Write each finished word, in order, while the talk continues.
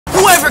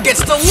Whoever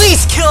gets the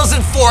least kills in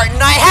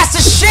Fortnite has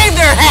to shave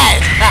their head.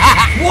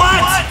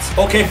 What?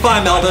 Okay,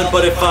 fine, Melvin,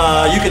 but if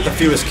you get the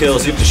fewest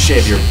kills, you have to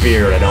shave your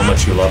beard. I know how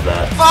much you love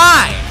that.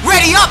 Fine.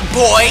 Ready up,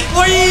 boy.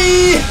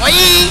 Whee!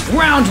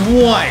 Round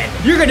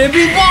 1. You're gonna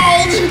be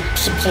bald.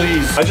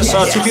 Please. I just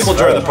saw 2 people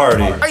join the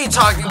party. Are you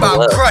talking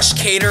about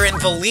CrushCader and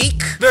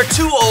TheLeak? They're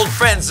 2 old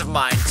friends of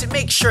mine to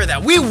make sure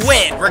that we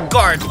win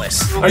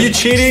regardless. Are you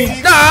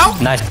cheating? No.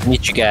 Nice to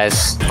meet you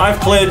guys. I've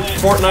played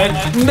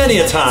Fortnite many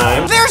a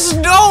time. There's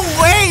no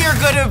way you're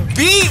gonna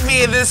beat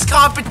me in this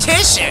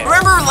competition.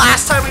 Remember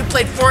last time we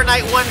played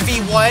Fortnite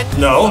 1v1?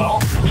 No.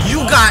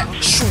 You got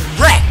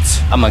shreked.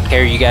 I'm gonna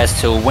carry you guys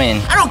to a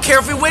win. I don't care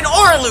if we win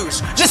or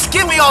lose. Just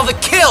give me all the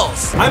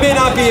kills. I may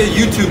not be a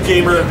YouTube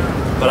gamer,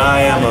 but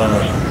I am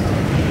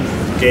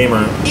a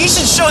gamer. You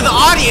should show the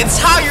audience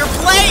how you're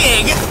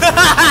playing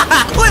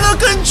with a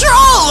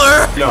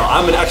controller. No,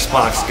 I'm an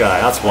Xbox guy,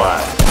 that's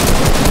why.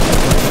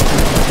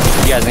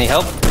 You guys need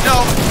help?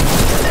 No,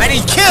 I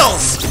need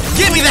kills.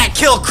 Give me that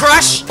kill,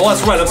 Crush. Oh,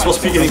 that's right, I'm supposed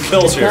to be getting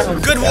kills here.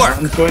 Good work.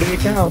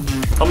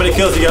 How many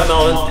kills you got,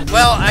 Melvin?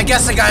 Well, I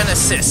guess I got an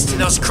assist in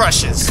those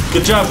crushes.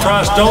 Good job,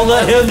 Crush. Don't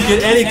let him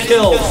get any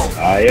kills.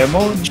 I am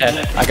on.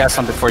 Chad, I got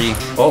something for you.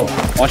 Oh.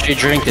 I want you to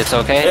drink this,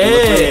 okay?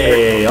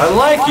 Hey, I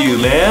like you,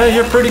 man.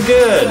 You're pretty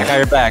good. I got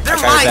your back. They're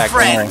I got your my back.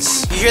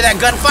 friends. You hear that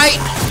gunfight?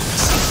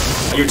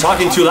 You're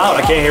talking too loud.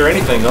 I can't hear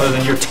anything other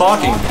than you're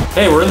talking.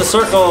 Hey, we're in the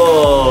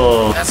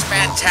circle. That's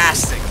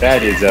fantastic.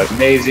 That is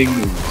amazing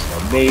news.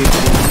 Amazing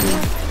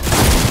news.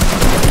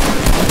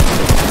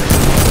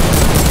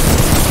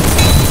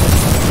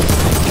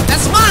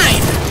 That's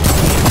mine.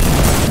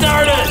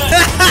 Darn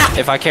it.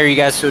 If I carry you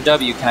guys to a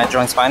W, can I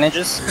join Spy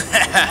Ninjas?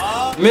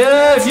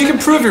 Man, if you can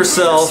prove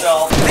yourself.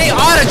 They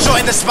ought to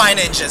join the Spy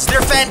Ninjas.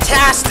 They're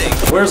fantastic.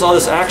 Where's all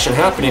this action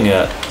happening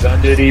at? It's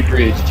under the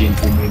bridge,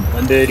 gentlemen.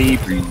 Under the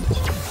bridge.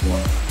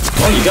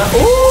 Oh, you got.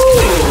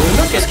 Ooh,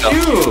 look at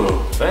you. Go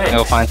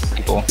Thanks. find some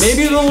people.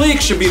 Maybe TheLeak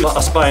should be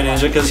a spy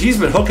ninja because he's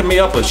been hooking me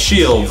up with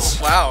shields.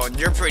 Wow,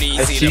 you're pretty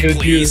easy to shield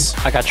you. please.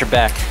 I got your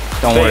back.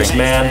 Don't Thanks, worry.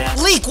 man.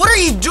 Leak, what are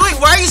you doing?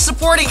 Why are you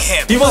supporting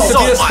him? He wants so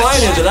to be a spy much?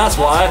 ninja, that's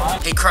why.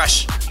 Hey,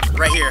 Crush,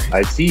 right here.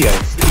 I see. I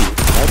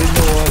didn't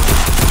know what.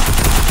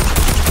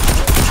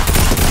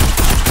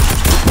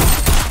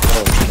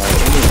 Oh, my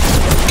enemy.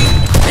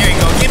 There you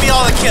go. Give me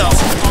all the kills.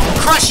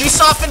 Crush, you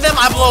soften them,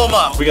 I blow them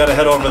up. We gotta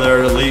head over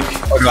there, TheLeak.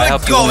 Do I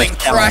help Good you going, make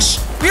that one? Crush.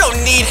 We don't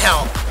need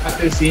help.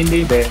 After seeing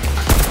the bed.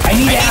 I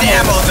need I need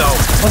ammo, though.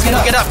 Let's get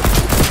Get up. up.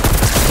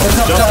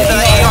 Jump to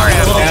the AR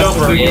ammo.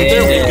 Jumper.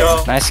 There we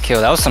go. Nice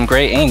kill. That was some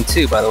great aim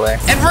too, by the way.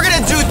 And we're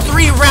gonna do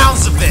 3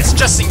 rounds of this,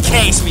 just in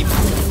case we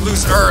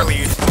lose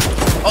early.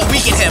 Oh,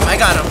 weaken him. I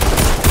got him.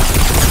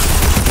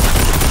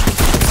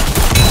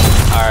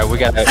 All right, we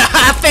got to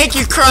Thank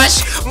you,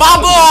 Crush. My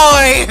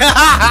boy.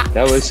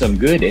 That was some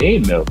good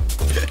aim, though.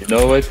 You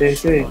know what they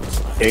say?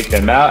 Take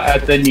them out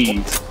at the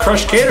knees.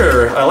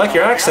 CrushCader, I like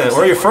your accent.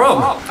 Where are you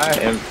from? I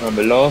am from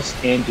Los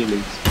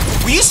Angeles.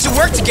 We used to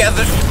work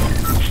together.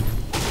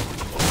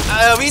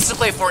 We used to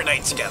play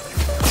Fortnite together.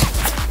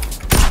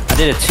 I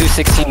did a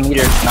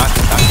 216-meter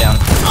knockdown.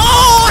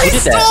 Oh, I Who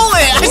did that? stole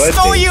it! I What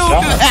stole a you!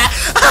 shot.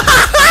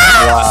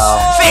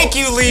 Wow. Thank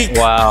you, Leak.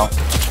 Wow.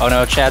 Oh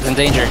no, Chad's in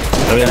danger.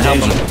 I'm in Help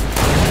danger. him.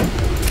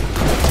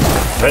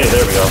 Hey,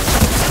 there we go.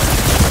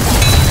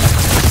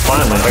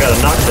 Finally, I got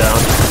a knockdown.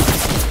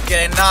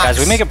 Getting knocked. Guys,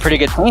 we make a pretty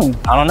good team.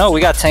 I don't know.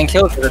 We got 10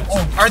 kills for the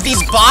team. Are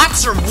these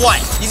bots or what?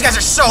 These guys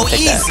are so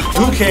Take that. easy.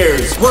 Who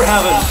cares? We're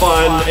having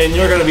fun, and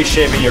you're gonna be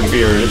shaving your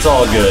beard. It's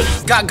all good.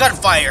 Got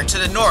gunfire to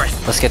the north.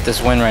 Let's get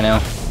this win right now.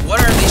 What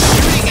are they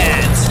shooting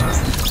at?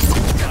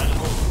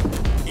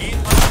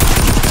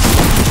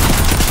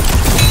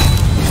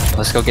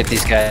 Let's go get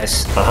these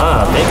guys.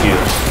 Aha, thank you.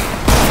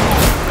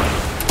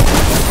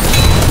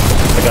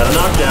 I got a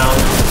knockdown.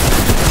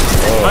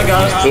 I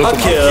got a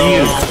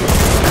kill.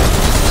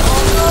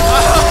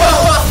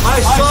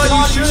 I saw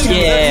you shooting.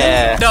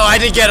 Yeah. No, I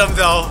didn't get him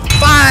though.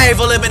 5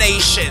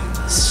 eliminations.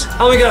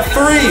 I only got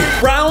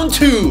 3. Round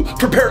 2.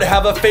 Prepare to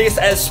have a face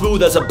as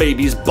smooth as a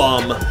baby's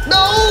bum. You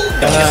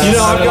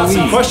know, I've got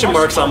some question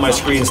marks on my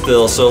screen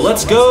still, so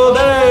let's go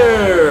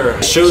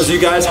there. Shows you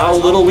guys how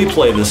little we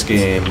play this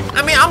game.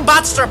 I mean, I'm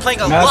about to start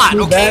playing a Not lot,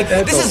 too okay?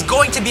 bad, This is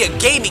going to be a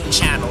gaming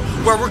channel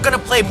where we're gonna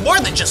play more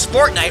than just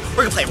Fortnite.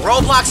 We're gonna play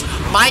Roblox,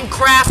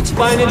 Minecraft.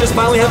 Spy Ninjas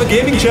finally have a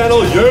gaming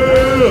channel,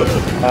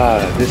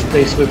 yeah! This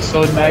place looks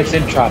so nice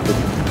and tropical.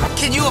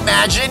 Can you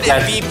imagine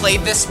if V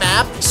played this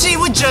map? She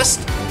would just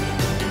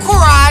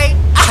cry.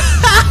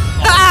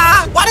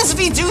 Why does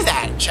V do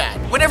that, Chad?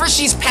 Whenever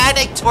she's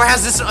panicked or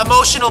has this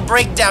emotional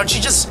breakdown, she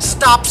just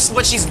stops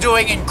what she's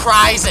doing and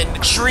cries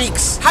and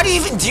shrieks. How do you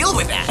even deal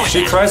with that?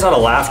 She cries out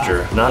of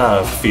laughter, not out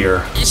of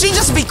fear. She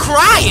just be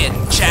crying,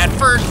 Chad,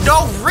 for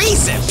no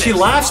reason. She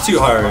laughs too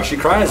hard. She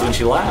cries when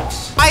she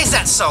laughs. Why is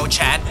that so,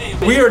 Chad?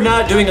 We are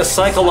not doing a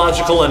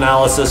psychological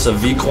analysis of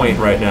Qwaint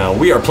right now.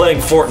 We are playing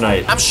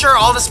Fortnite. I'm sure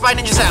all the Spy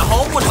Ninjas at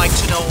home would like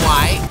to know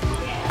why.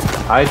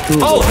 I too.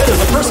 Oh, hey,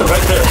 there's a person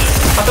right there.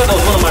 I thought that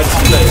was one of my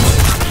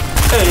teammates.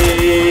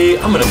 Hey,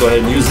 I'm gonna go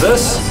ahead and use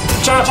this.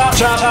 Chop,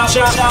 chop,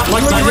 chop.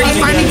 Like You already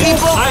finding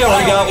people? I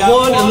already got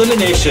one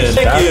elimination.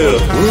 Thank That you.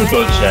 was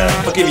brutal, Chad.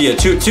 I'll give you a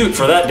toot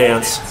for that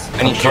dance.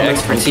 I need your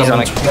expertise on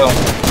a kill.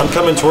 I'm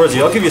coming towards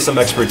you. I'll give you some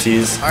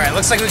expertise. All right,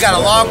 looks like we got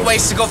a long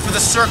ways to go for the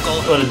circle.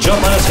 I'm gonna jump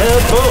on his head.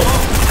 Boom.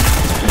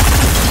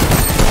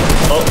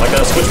 Oh, I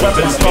gotta switch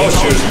weapons. Oh,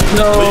 shoot.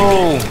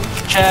 No,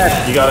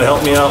 Chad. You gotta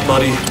help me out,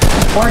 buddy.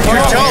 You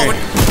don't.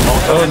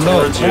 I'll come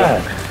towards you.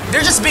 Chad. They're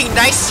just being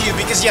nice to you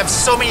because you have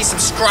so many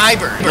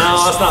subscribers. No,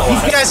 that's not You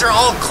why. guys are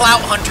all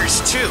clout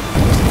hunters too.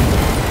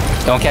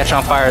 Don't catch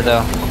on fire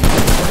though.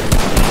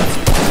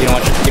 You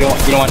don't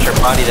want your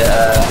body to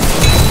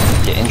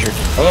get injured.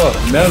 Oh,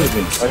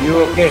 Melvin, are you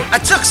okay? I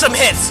took some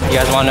hits. You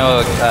guys want to know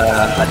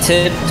a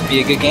tip to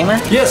be a good gamer?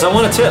 Yes, I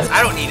want a tip.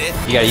 I don't need it.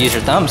 You gotta use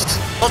your thumbs.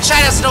 Well,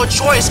 Chad has no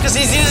choice because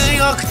he's using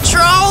a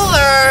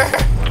controller.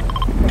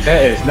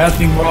 There is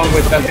nothing wrong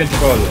with that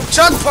controller.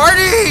 Chug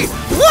party!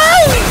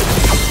 Woo!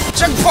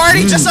 Chug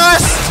party, just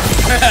us!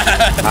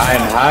 I'm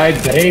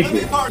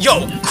hydrated.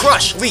 Yo,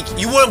 Crush, Leak,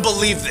 you wouldn't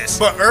believe this,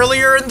 but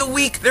earlier in the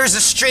week, there's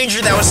a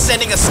stranger that was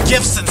sending us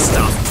gifts and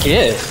stuff.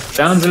 Yeah.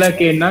 Sounds like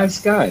a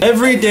nice guy.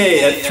 Every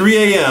day at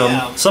 3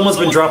 a.m., someone's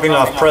been dropping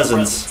off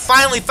presents.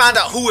 Finally found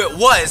out who it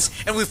was,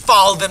 and we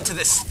followed them to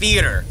this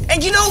theater.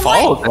 And you know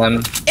Follow what?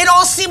 them. It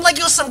all seemed like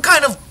it was some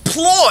kind of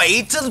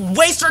ploy to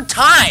waste our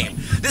time.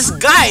 This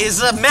guy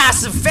is a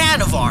massive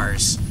fan of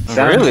ours.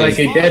 Sounds Really? like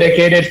a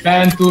dedicated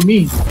fan to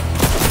me.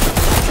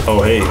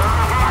 Oh, hey.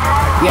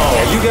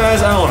 Oh, you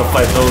guys, I don't want to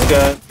fight those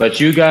guys. But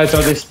you guys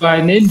are the spy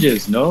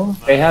ninjas, no?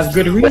 They have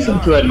good reason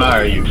to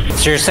admire you.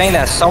 So you're saying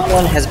that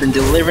someone has been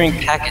delivering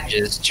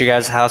packages to your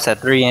guys' house at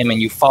 3 a.m.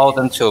 and you followed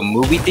them to a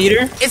movie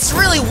theater? It's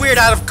really weird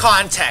out of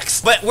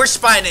context, but we're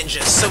spy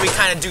ninjas, so we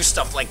kind of do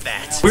stuff like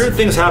that. Weird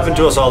things happen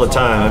to us all the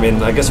time. I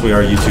mean, I guess we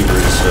are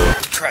YouTubers, so.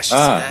 Crush,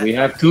 We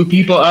have 2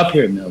 people up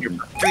here, Melvin.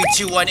 3,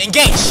 2, 1,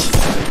 engage!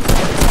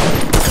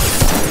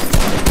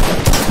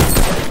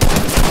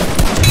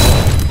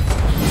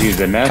 He's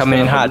a master. Coming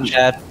in of hot, the-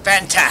 Chad.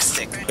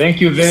 Fantastic.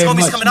 Thank you very Homie's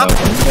much. coming up.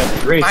 Melvin.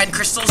 That's great. Behind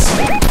crystals.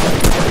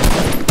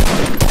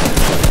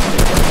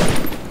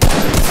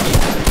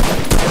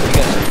 You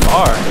guys are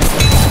far.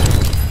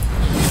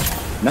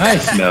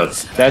 Nice,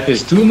 Melvin. That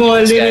is 2 more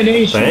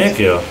eliminations. Thank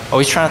you. Oh,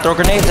 he's trying to throw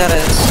grenades at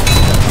us.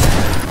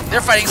 They're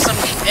fighting some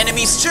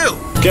enemies too.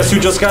 Guess who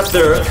just got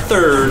their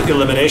 3rd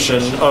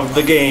elimination of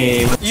the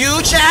game?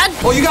 You, Chad?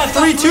 Oh, you got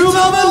 3 too,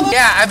 Melvin?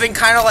 Yeah, I've been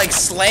kind of like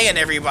slaying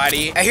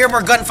everybody. I hear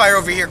more gunfire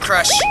over here,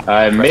 Crush.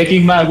 I'm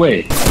making my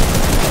way.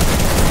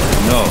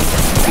 No,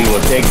 we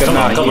will take them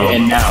out come here on.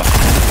 and now.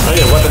 I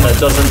need a weapon that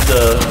doesn't,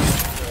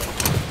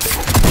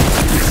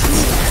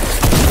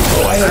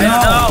 Oh, I don't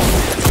know.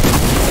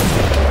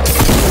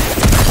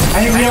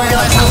 I didn't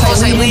realize how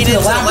close I leaned into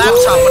the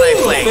laptop when I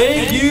played.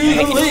 Thank you,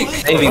 the leak.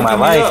 Saving my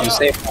life. You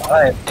saved my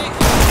life.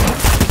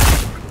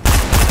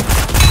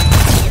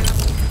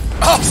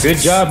 Oh, Good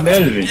job,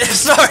 Melvin.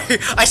 sorry.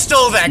 I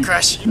stole that,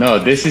 Crush. No,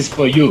 this is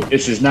for you.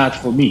 This is not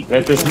for me.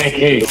 Let us make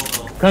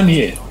haste. Come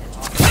here.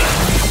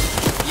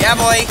 Yeah,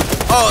 boy.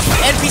 Oh,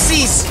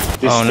 NPCs.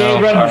 Just Oh, stay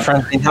no. running. Our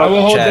friends need I will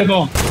help, hold Chad. them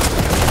on.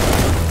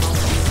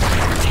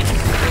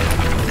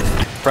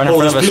 Run in Oh,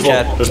 front there's of us, people.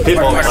 Chad. There's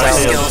people on Where's my my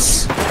hands.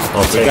 skills?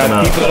 I'll take got them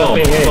out. people up Boom,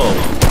 ahead. boom,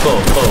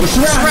 boom, boom.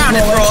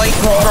 Surrounded, Roy.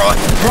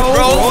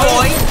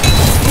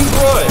 Who's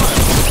Roy?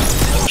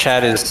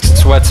 Chad is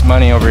sweats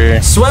money over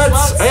here.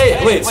 Sweats.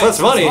 Hey, wait, Sweats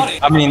money.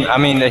 I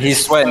mean,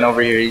 he's sweating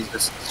over here. He's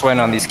just sweating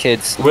on these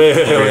kids.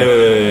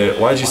 Wait.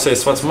 Why'd you say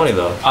Sweats money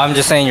though? I'm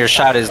just saying your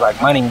shot is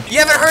like money. You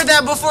haven't heard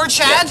that before,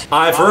 Chad?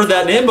 I've heard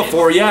that name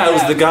before. Yeah, it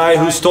was the guy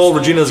who stole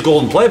Regina's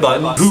golden play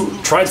button, who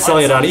tried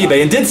selling it on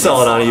eBay and did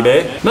sell it on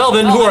eBay.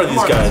 Melvin, who are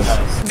these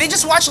guys? They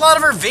just watch a lot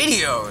of our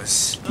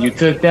videos. You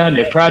took down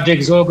the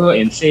Project Zorgo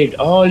and saved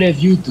all of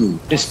YouTube.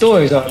 The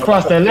stores are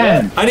across the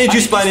land. I need you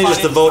Spy Ninjas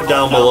to vote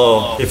down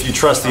below if you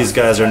trust these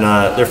guys or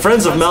not. They're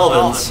friends of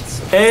Melvin's.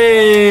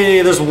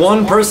 Hey, there's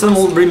one person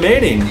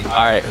remaining.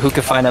 All right, who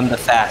can find them the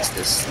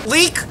fastest?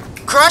 Leak,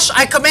 Crush,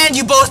 I command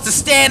you both to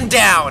stand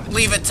down.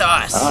 Leave it to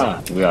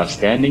us. We are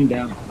standing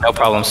down. No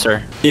problem,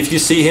 sir. If you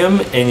see him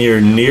and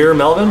you're near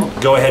Melvin,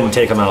 go ahead and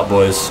take him out,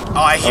 boys. Oh,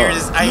 I hear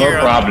this. I hear No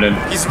him. problem.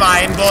 He's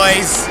mine,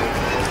 boys.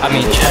 I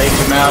mean, Chad. Take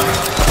them out.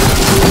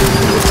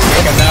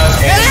 Take them out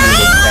and we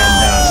will stand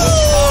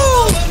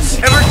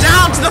down. And we're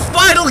down to the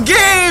final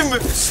game.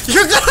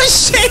 You're gonna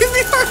shave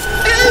your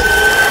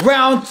head.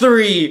 Round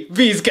 3.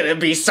 V's gonna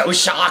be so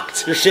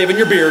shocked. You're shaving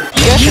your beard.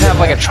 You guys should have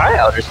like a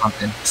tryout or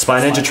something. Spy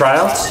Ninja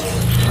tryouts?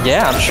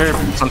 Yeah, I'm sure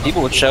some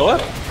people would show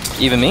up.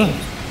 Even me.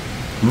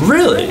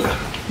 Really?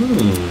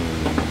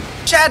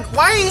 Chad,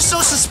 why are you so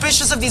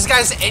suspicious of these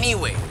guys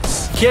anyways?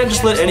 Can't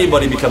just let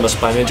anybody become a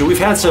Spy Ninja. We've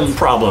had some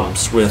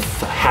problems with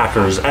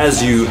hackers,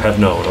 as you have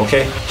known,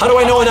 okay? How do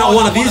I know not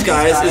one of these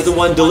guys is the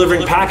one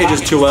delivering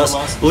packages to us,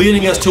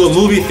 leading us to a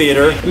movie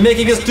theater, and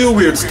making us do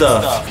weird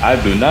stuff? I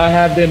do not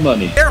have the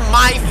money. They're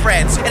my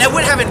friends, and I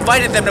wouldn't have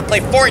invited them to play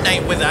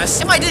Fortnite with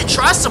us if I didn't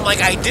trust them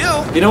like I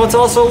do. You know what's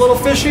also a little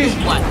fishy?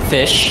 What?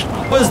 Fish.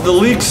 Was the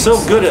Leak so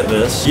good at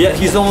this, yet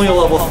he's only a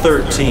level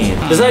 13?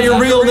 Is that your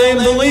real name,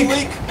 the Leak?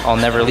 I'll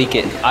never leak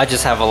it. I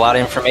just have a lot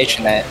of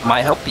information that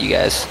might help you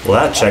guys. Well,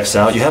 that checks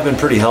out. You have been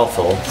pretty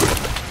helpful.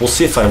 We'll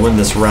see if I win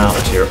this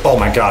round here. Oh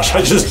my gosh,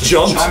 I just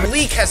jumped.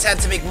 Leak has had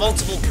to make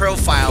multiple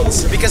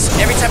profiles because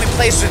every time he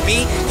plays with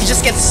me, he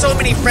just gets so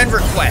many friend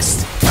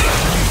requests.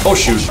 Oh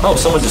shoot. Oh,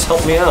 someone just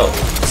helped me out.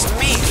 It's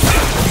me.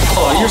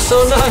 Oh, you're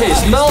so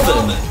nice,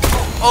 Melvin.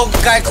 Oh,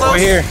 guy close. Over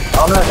here.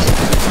 Oh, no.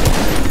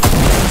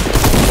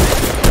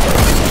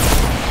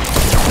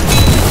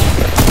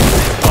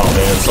 Oh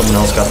man, someone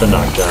else got the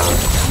knockdown.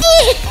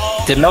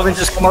 Did Melvin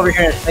just come over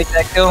here and take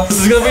that kill?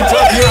 This is gonna be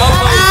tough. You're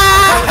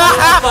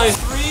up by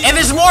 3. And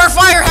there's more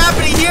fire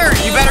happening here.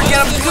 You better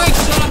get him quick.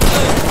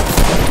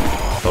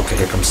 Okay,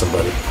 here comes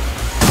somebody.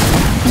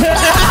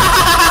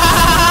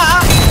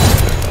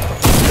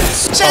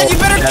 Chad, you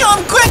better kill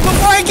him quick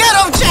before I get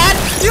him, Chad.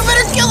 You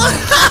better kill him.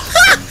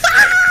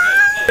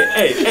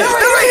 Hey, They're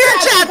right here,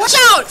 Chad. Watch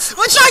out.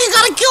 Watch out. You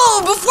gotta kill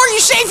him before you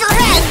shave your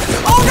head.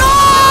 Oh no!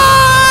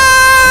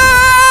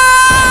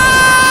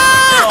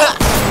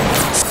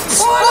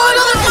 Oh,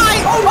 another guy.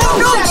 Oh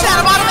no, Chad.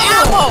 I'm out of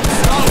ammo.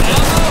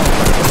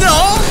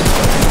 No.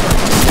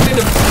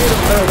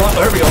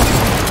 There we go.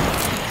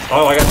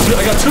 Oh, I got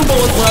 2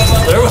 bullets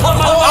left. There we go.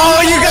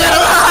 Oh, you got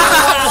him.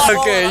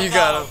 Okay, you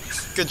got him.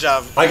 Good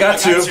job. I got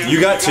 2. You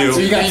got 2. So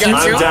you got 2?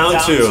 I'm down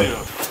 2.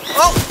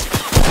 Oh,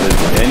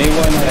 Does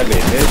anyone have a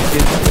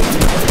medkit?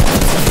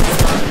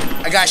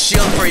 I got a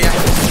shield for you.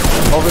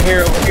 Over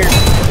here, over here.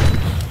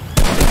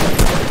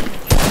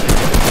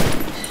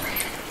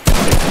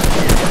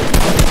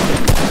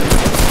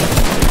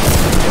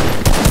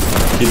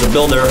 He's a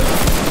builder.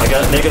 I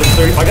got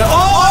 -30. I got. Oh,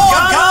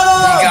 I got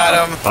him! You got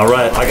him. All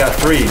right, I got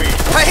 3.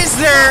 Why is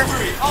there?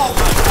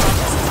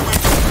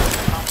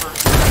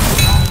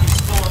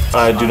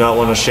 I do not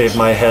want to shave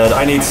my head.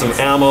 I need some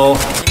ammo.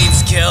 He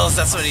needs kills.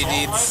 That's what he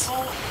needs.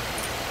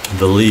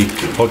 The leak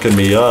hooking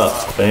me up.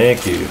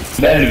 Thank you.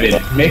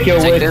 Melvin, make your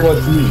way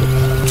towards me.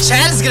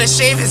 Chad is gonna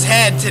shave his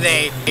head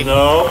today.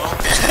 No.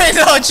 I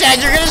know, Chad.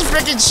 You're gonna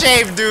freaking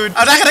shave, dude.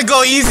 I'm not gonna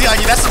go easy on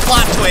you. That's a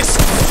plot twist.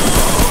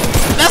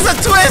 That's a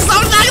twist.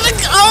 I'm not gonna.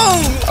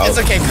 Oh, it's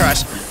okay,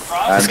 Crush.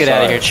 Let's get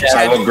out of here, Chad.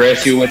 I will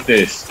grace you with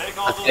this.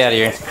 Let's get out of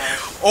here.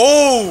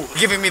 Oh,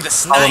 giving me the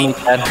Follow me,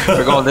 snipe. Chad.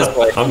 We're going this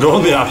way. I'm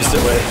going the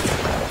opposite way.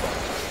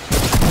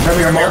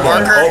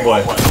 Marker. Oh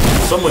boy.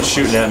 Someone's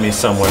shooting at me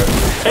somewhere.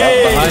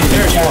 Hey,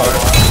 there you are.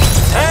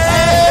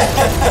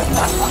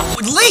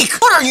 Leak,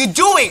 what are you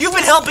doing? You've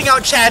been helping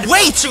out Chad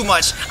way too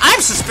much.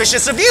 I'm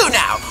suspicious of you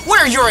now. What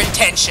are your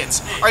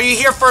intentions? Are you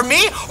here for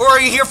me or are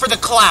you here for the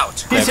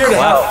clout? He's here to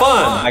have Oh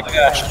fun. my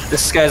gosh.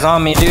 This guy's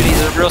on me, dude.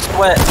 He's a real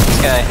sweat. This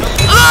guy.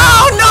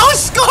 Oh no,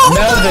 scope!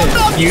 Melvin,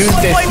 use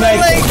the Point sniper.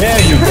 blank.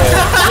 There you go.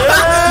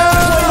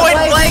 Point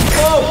blank.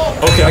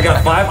 Okay, I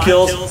got 5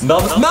 kills.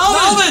 Melvin!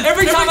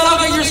 Every time I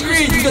look at your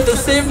screen, you get the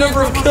same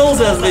number of kills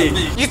as me.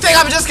 You think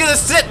I'm just gonna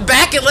sit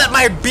back and let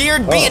my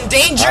beard be in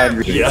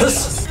danger?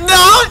 Yes.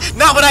 No,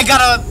 not when I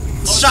got a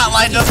shot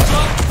lined up.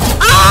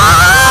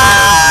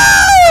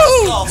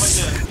 Oh!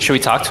 Should we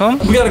talk to him?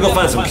 We gotta go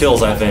find some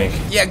kills, I think.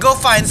 Yeah, go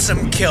find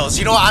some kills.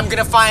 You know what I'm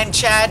gonna find,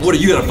 Chad? What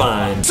are you gonna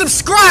find?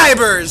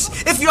 Subscribers!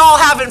 If you're all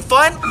having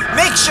fun,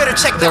 make sure to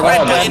check the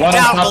red button one on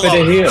down top of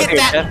below. the hill. Hit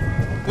that.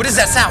 What is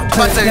that sound?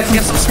 About to get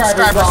some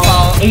subscribers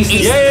follow.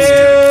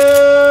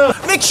 Yeah!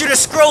 Make sure to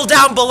scroll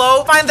down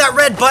below, find that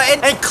red button,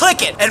 and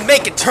click it, and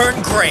make it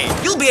turn gray.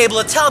 You'll be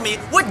able to tell me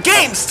what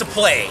games to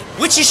play,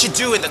 which you should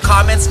do in the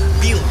comments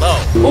below.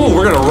 Ooh,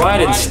 we're gonna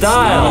ride in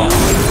style.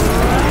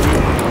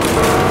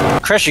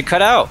 Crush, you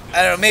cut out.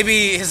 I don't know,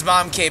 maybe his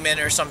mom came in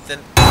or something.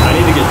 I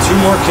need to get 2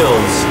 more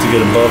kills to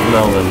get above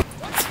Melvin.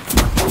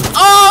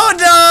 Oh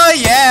no,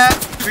 yeah.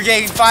 We're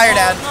getting fired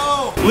at.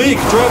 Leak,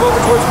 drive over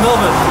towards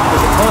Melvin.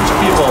 There's a bunch of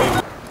people.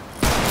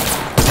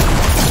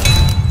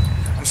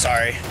 I'm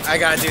sorry. I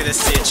gotta do this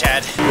to you,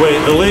 Chad. Wait,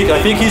 the leak, I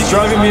think he's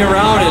driving me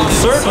around in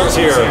circles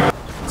here.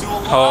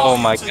 Oh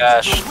my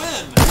gosh.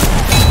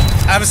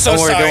 I'm so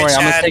Don't worry, sorry, don't worry.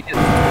 I'm gonna Chad. take it.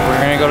 We're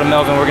gonna go to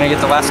Melvin. We're gonna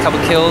get the last couple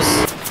kills,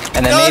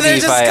 and then No, maybe they're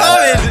if just I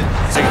coming.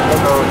 take a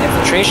little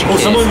infiltration Oh,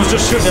 kit. someone was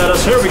just shooting at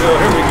us. Here we go,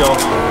 here we go.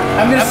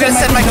 I'm I'm gonna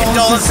send my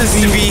condolences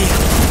to B.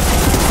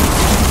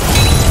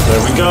 There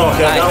we go.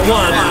 Okay, I got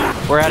 1.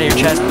 We're out of here,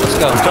 Chad. Let's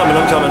go. I'm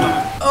coming.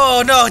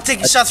 Oh no,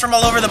 taking shots from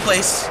all over the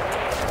place.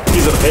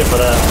 He's gonna pay for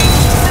that.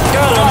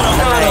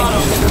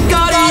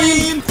 Got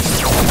him!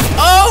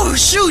 Oh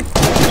shoot!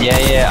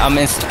 Yeah.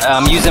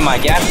 I'm using my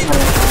gas.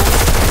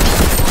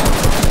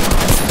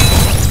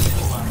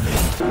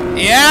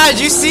 Yeah, did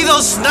you see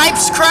those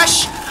snipes,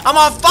 Crush? I'm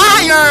on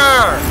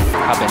fire!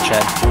 Hop in,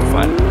 Chad.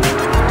 Fine.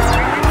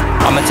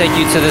 I'm gonna take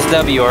you to this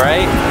W,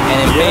 alright?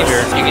 And in Yes. favor,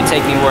 you can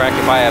take me where I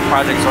can buy a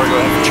Project Zorgo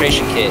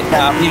infiltration kit.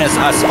 A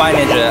Spy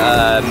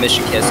Ninja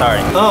mission kit,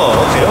 sorry. Oh,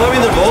 okay. Well, I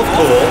mean, they're both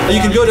cool.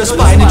 You can go to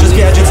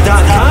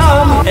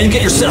spyninjasgadgets.com and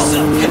get yourself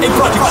a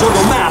Project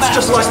Zorgo mask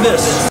just like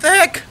this. What the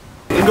heck?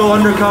 You can go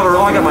undercover.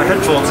 Oh, I got my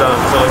headphones on,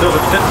 so it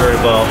doesn't fit very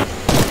well.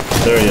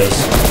 There he is.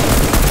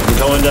 He's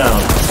going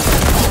down.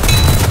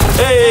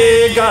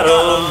 Hey, got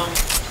him.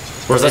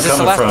 Where's that Is this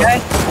the coming last from? guy?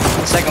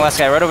 Second last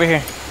guy, right over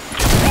here.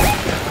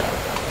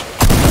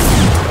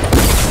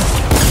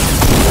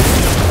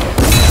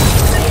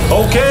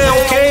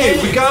 Okay,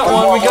 we got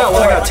one. I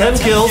got 10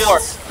 kills.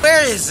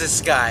 Where is this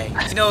guy?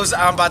 He knows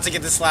I'm about to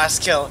get this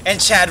last kill, and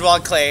Chadwell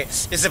Clay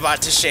is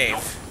about to shave.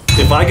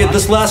 If I get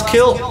this last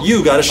kill,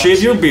 you gotta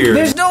shave your beard.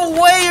 There's no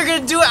way you're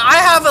gonna do it. I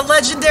have a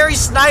legendary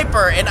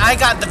sniper, and I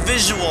got the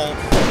visual.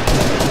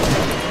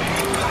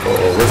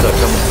 Oh, where's that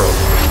coming from?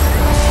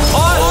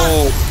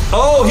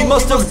 Oh, he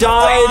must have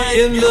died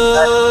in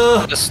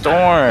the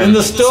storm. In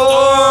the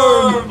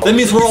storm. That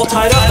means we're all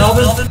tied up,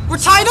 Melvin. We're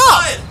tied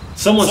up.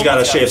 Someone's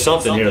gotta shave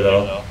something here,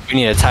 though. We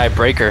need a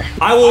tiebreaker.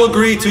 I will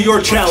agree to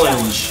your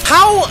challenge.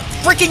 How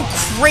freaking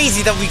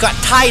crazy that we got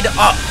tied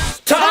up.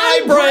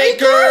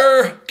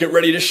 Tiebreaker! Get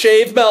ready to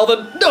shave,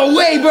 Melvin. No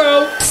way,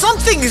 bro.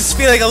 Something is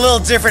feeling a little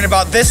different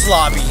about this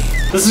lobby.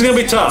 This is gonna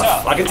be tough.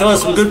 I can tell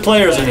there's some good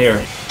players in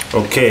here.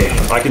 Okay,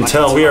 I can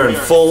tell we are in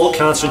full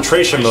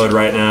concentration mode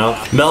right now.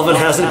 Melvin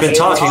hasn't been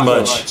talking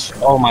much.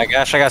 Oh my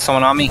gosh, I got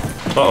someone on me.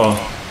 Uh-oh.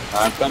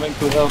 I'm coming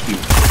to help you.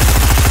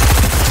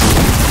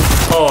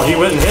 Oh, he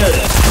went and hit.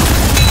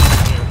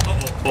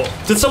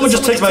 Did someone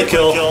just take my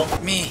kill?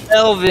 Me.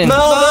 Melvin.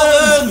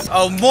 Melvin!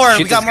 Oh, more.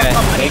 Shoot We got this more guy.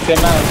 company. Take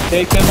them out.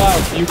 Take them out.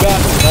 You got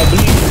it. I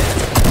believe.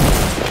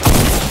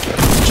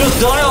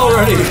 Just die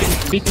already.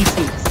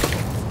 56. I'm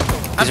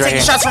right taking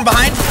here. shots from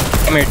behind.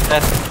 Come here,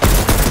 Seth.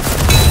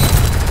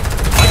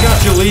 I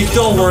got you, Leaf.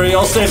 Don't worry.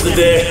 I'll save the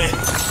day.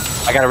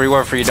 I got a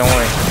reward for you, don't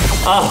worry.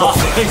 Oh,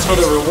 thanks for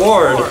the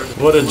reward.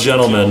 What a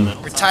gentleman.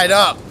 We're tied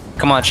up.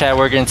 Come on, Chad,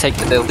 we're gonna take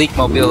the Leak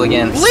mobile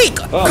again. Leak!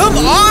 Come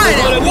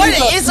on! What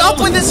is up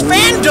with this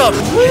fandom?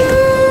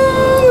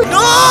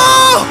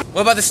 No!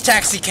 What about this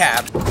taxi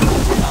cab?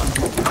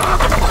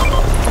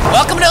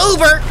 Welcome to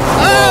Uber!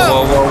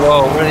 Oh!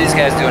 Whoa. What are these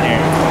guys doing here?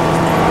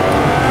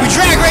 We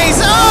drag race!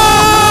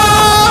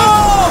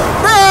 Oh!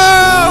 Bro!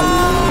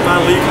 Come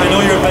on, Leaf. I know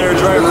you're a better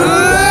driver.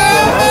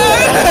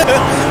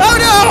 Oh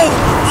no!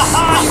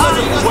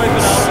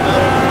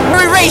 Where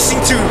are we racing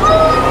to?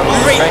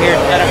 Right here,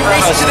 Chad, in front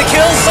of Racing us. to the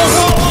kills?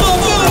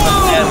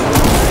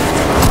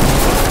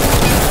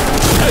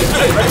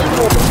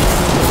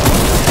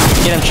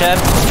 Get him, Chad.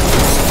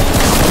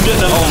 I'm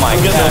getting him. Oh my I'm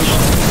getting gosh. him.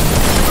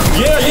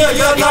 Yeah,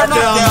 got knocked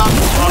down.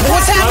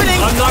 What's happening?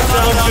 I'm knocked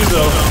down too,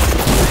 though.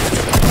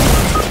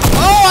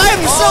 Oh,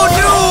 I'm so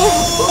new!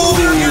 Oh,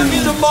 you're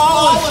getting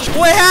demolished.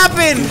 What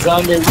happened? It's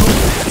on the roof.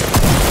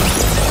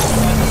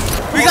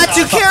 We got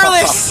too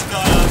careless!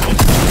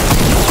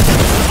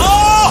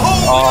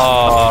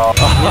 Oh.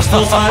 We're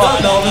still tied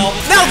up, Melvin.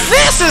 Now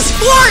this is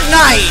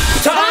Fortnite!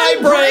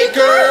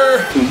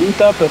 Tiebreaker! To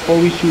loot up before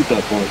we shoot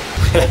up, boy.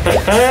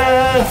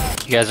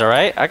 You guys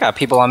alright? I got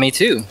people on me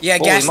too. Yeah,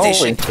 Holy gas moly.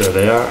 station. There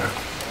they are.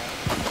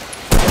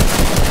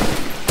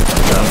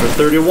 Down for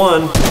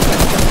 31.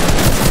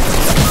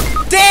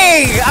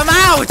 Dang! I'm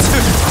out! He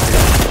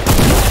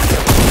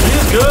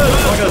is good.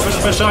 Oh, I gotta switch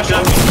to my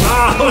shotgun.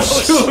 Oh,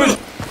 shoot!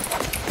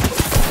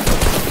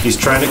 He's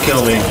trying to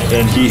kill me,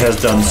 and he has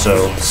done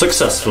so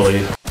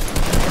successfully.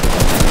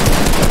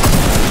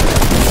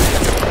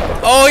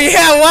 Oh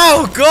yeah,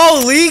 wow,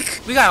 go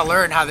Leak! We gotta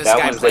learn how this That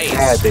guy was the plays.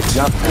 cat that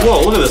jumped.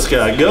 Whoa, look at this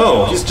guy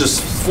go. He's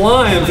just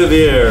flying through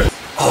the air.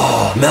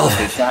 Oh,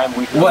 Melvin. Time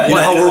we What? You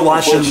know how we're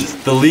watching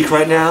the leak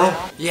right now?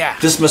 Yeah.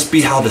 This must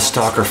be how the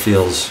stalker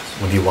feels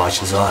when he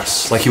watches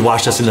us. Like he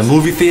watched us in the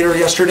movie theater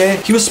yesterday.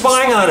 He was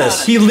spying on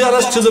us. He led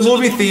us to the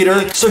movie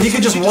theater so he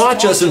could just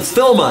watch us and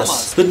film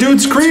us. The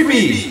dude's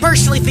creepy.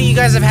 Personally think you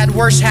guys have had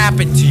worse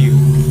happen to you.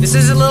 This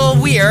is a little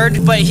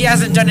weird, but he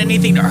hasn't done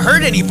anything to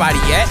hurt anybody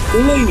yet.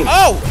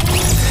 Oh!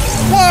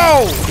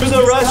 Whoa! To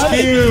the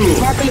rescue!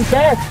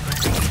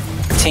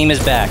 Team is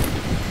back.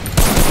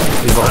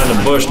 He's behind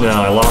a bush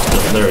now. I lost him.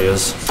 There he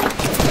is.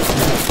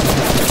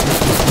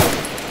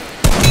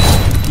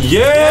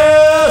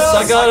 Yes!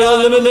 I got an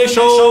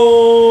elimination!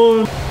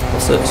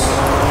 What's this?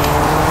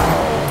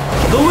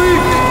 The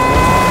leak!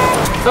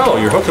 Oh,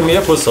 you're hooking me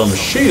up with some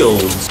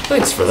shields.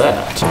 Thanks for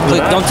that. Please,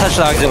 don't touch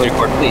the auxiliary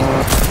cord, please.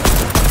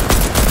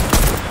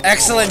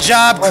 Excellent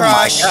job,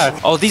 Crush.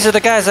 Oh, these are the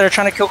guys that are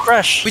trying to kill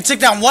Crush. We took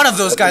down one of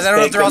those guys. I don't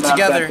know if they're all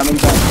together.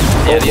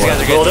 Yeah, these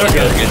guys are good. Oh, they're These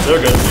guys good. are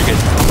They're good. They're good.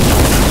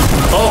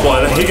 Oh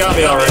boy, he got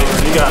me already.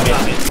 He got me.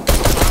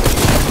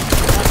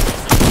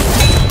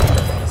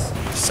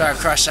 Sorry,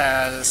 Crush,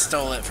 I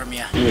stole it from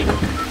you.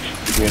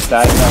 We're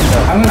tied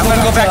up. I'm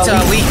gonna go back to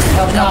Leak.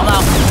 Help him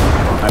out.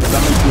 I'm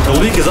coming to The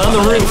leak is on the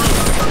roof.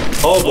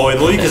 Oh boy,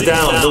 the leak is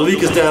down. The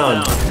leak is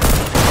down.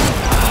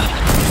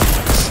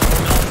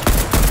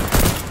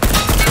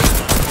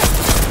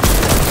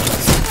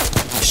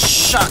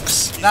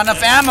 Shucks. Not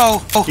enough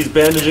ammo. Oh, He's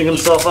bandaging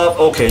himself up.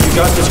 Okay, you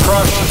got this,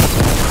 Crush.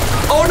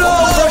 Oh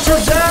no,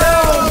 Crusher's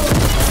down!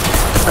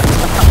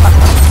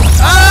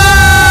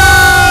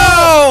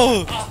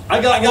 oh!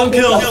 I got one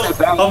kill.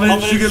 How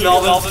many did you get,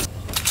 Melvin?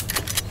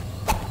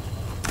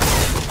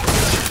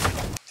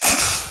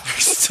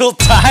 Still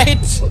tied?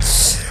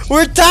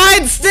 We're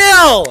tied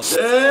still!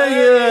 Dang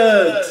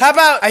it! How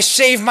about I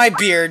shave my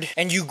beard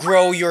and you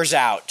grow yours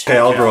out? Okay,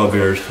 I'll grow a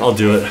beard. I'll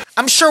do it.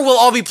 I'm sure we'll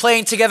all be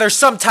playing together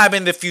sometime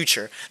in the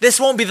future. This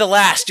won't be the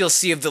last you'll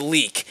see of The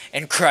Leak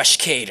and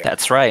CrushCader.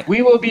 That's right.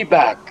 We will be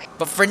back.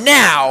 But for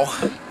now,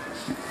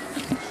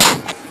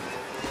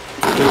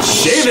 It's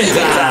shaving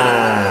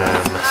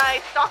time.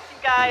 I stalked you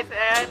guys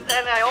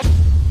and I.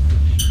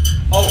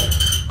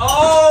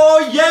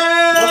 Oh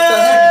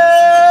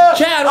yeah!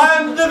 Chad,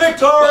 I'm the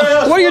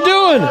victorious. what are you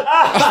doing?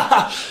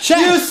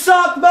 You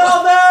suck,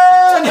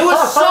 Melvin. It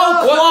was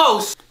so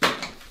close.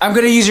 I'm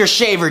gonna use your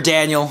shaver,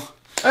 Daniel.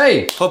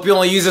 Hey. Hope you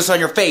only use this on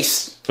your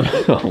face.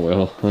 Oh,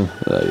 well.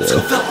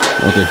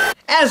 Okay.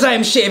 As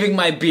I'm shaving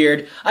my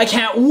beard, I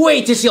can't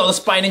wait to see all the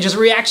Spy Ninjas'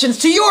 reactions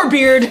to your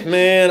beard.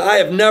 Man, I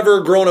have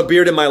never grown a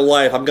beard in my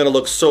life. I'm gonna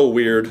look so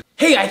weird.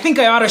 Hey, I think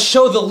I ought to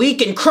show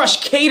TheLeak and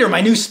CrushCader my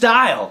new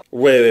style.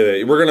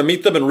 Wait. We're gonna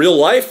meet them in real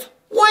life?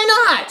 Why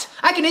not?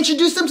 I can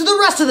introduce them to the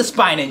rest of the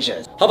Spy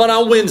Ninjas. How about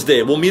on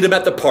Wednesday? We'll meet them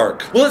at the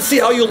park. Well, let's see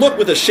how you look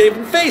with a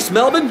shaven face,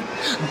 Melvin.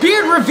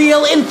 Beard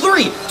reveal in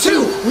 3,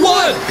 2, 1.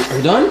 Are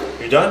you done?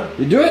 You done?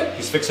 You do it?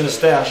 He's fixing his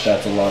stash.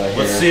 That's a lot of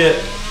hair. Let's see it.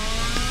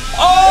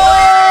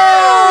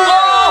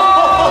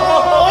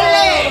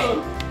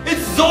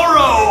 It's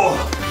Zorro!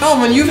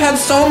 Melvin, you've had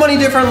so many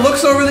different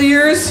looks over the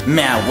years.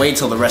 Man, wait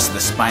till the rest of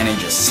the Spy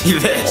Ninjas see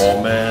this.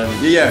 Oh man.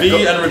 Yeah,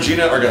 Me and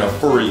Regina are gonna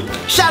freak.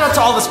 Shout out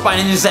to all the Spy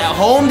Ninjas at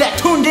home that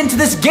tuned into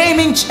this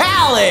gaming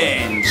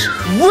challenge.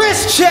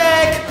 Wrist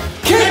check,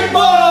 kick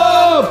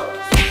bomb.